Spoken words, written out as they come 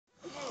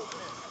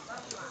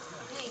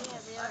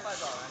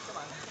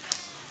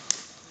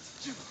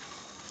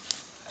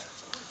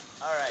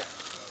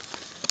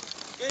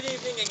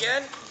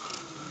again.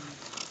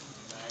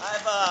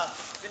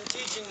 I've been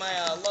teaching my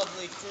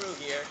lovely crew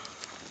here.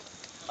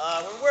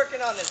 We're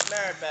working on this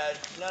merit badge.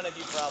 None of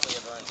you probably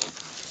have earned it,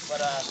 but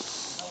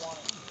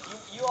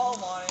you all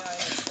want it. I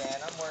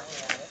understand. I'm working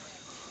on it.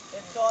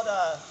 It's called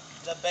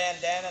the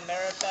Bandana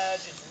Merit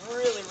Badge. It's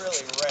really,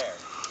 really rare.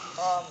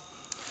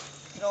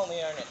 You can only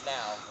earn it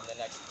now in the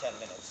next 10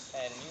 minutes,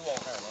 and you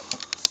won't earn it.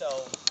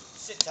 So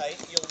sit tight.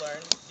 You'll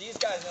learn. These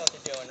guys know what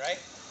they're doing, right?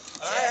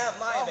 And I have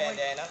my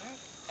bandana.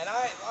 And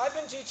I've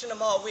been teaching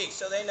them all week,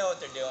 so they know what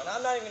they're doing.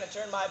 I'm not even going to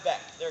turn my back.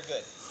 They're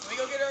good. Can we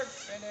go get our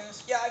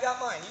bandanas? Yeah, I got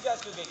mine. You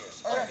guys go get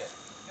yours. All right. Good.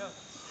 Go.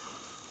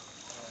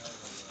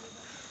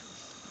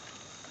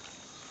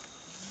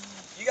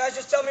 You guys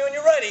just tell me when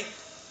you're ready.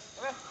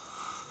 Okay.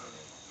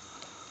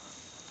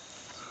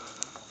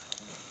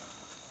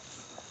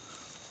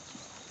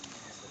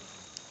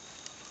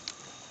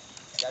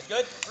 You guys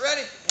good? We're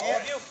ready. All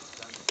of you?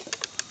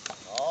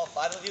 All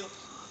 5 of you?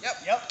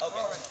 Yep. Okay.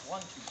 All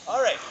right.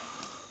 All right.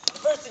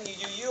 The first thing you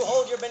do, you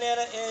hold your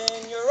banana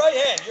in your right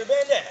hand, your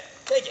bandana.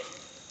 Take it.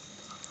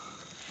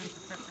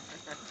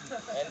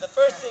 And the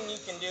first thing you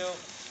can do,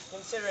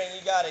 considering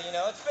you gotta,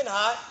 it's been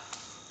hot,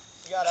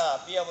 you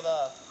gotta be able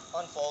to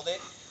unfold it,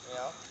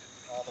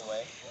 all the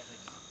way.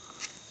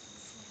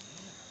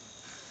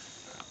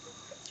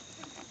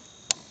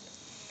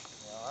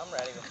 I'm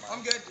ready with mine.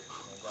 I'm good.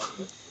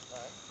 All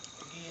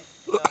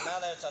right. Now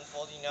that it's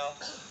unfolded,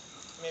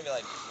 maybe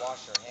like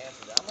wash your hands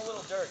with it. I'm a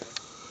little dirty.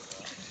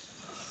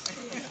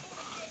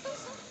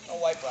 I'll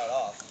wipe right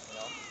off,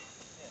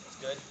 It's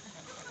good.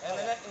 And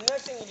the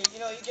next thing you do,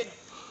 you can,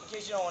 in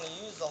case you don't want to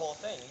use the whole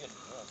thing, you could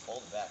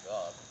fold it back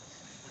up.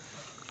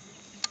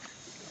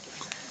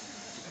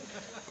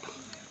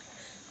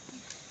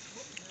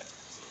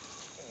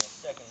 Give me a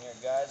second here,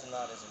 guys. I'm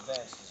not as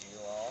advanced as you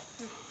all.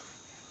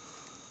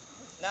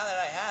 Now that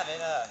I have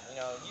it,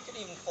 you could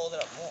even fold it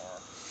up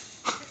more.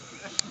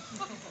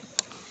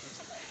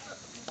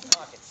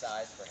 Pocket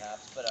size,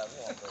 perhaps, but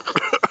we won't go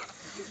there.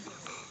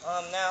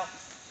 Now,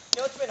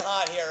 it's been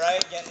hot here,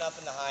 right? Getting up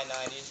in the high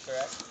 90s,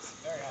 correct?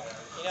 Very hot.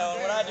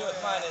 And what I do with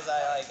mine is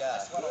I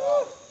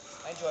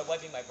enjoy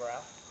wiping my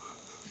brow.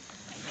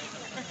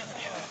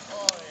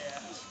 Oh,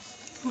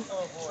 yeah.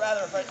 Oh, boy. It's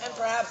rather refreshing, and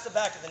perhaps the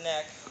back of the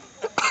neck.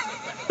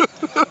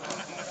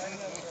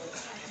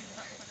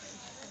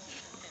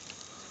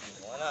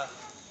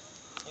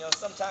 And,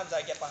 sometimes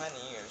I get behind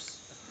the ears.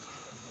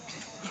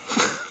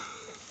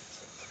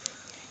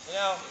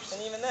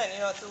 And even then,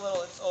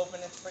 it's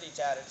open, it's pretty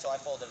tattered, so I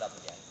fold it up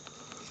again.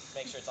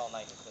 Make sure it's all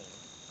nice and clean.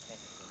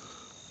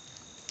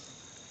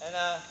 And,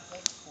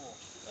 That's cool.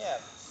 yeah,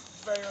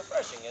 it's very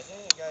refreshing, isn't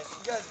it? You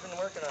guys have been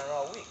working on it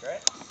all week,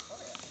 right? Oh,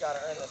 yeah. You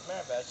gotta earn this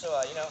merit badge. So,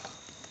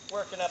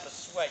 working up a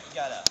sweat, you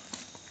gotta,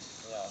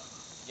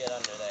 get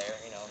under there,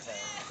 you know what I'm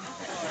saying?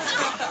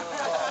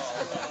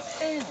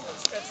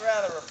 It's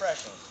rather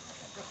refreshing.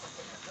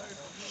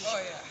 Oh,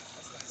 yeah.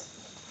 That's nice.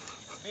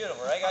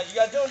 Beautiful, right, guys? You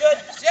guys doing good?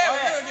 Yeah,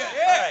 we're doing good.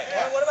 All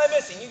right. What am I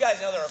missing? You guys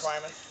know the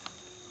requirements.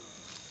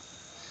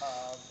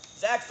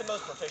 Zach's the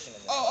most proficient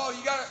in this. Oh,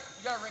 you gotta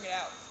wring it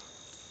out.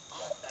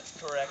 That's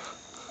correct.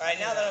 All right,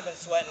 now that I've been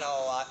sweating a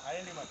lot, I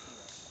didn't do my poo.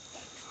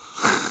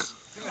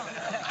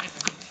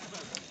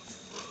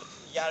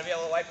 you gotta be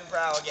able to wipe your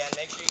brow again.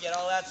 Make sure you get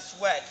all that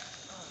sweat.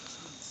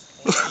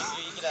 You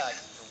can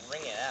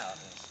wring it out.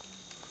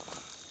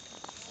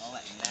 All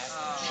that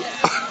nasty.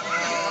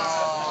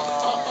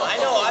 I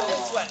know, I've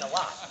been sweating a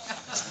lot.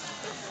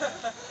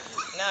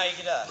 Now you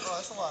could, Oh,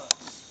 that's a lot of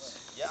sweat.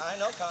 yeah, I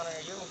know, Connor,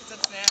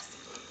 That's nasty.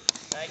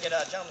 now you could,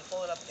 gentlemen,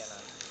 pull it up again.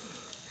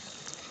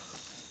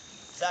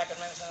 Zach, can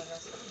I make sound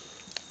address?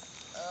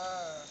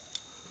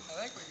 I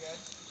think we're good.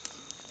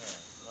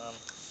 Yeah, all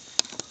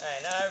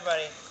right, now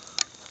everybody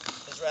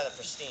is rather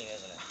pristine,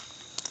 isn't it?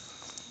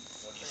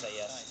 Would you say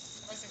yes?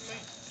 Nice and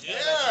clean.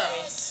 Yeah.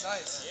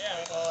 Nice.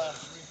 Yeah. Well, A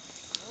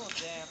little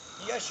damp.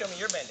 you guys show me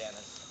your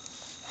bandanas.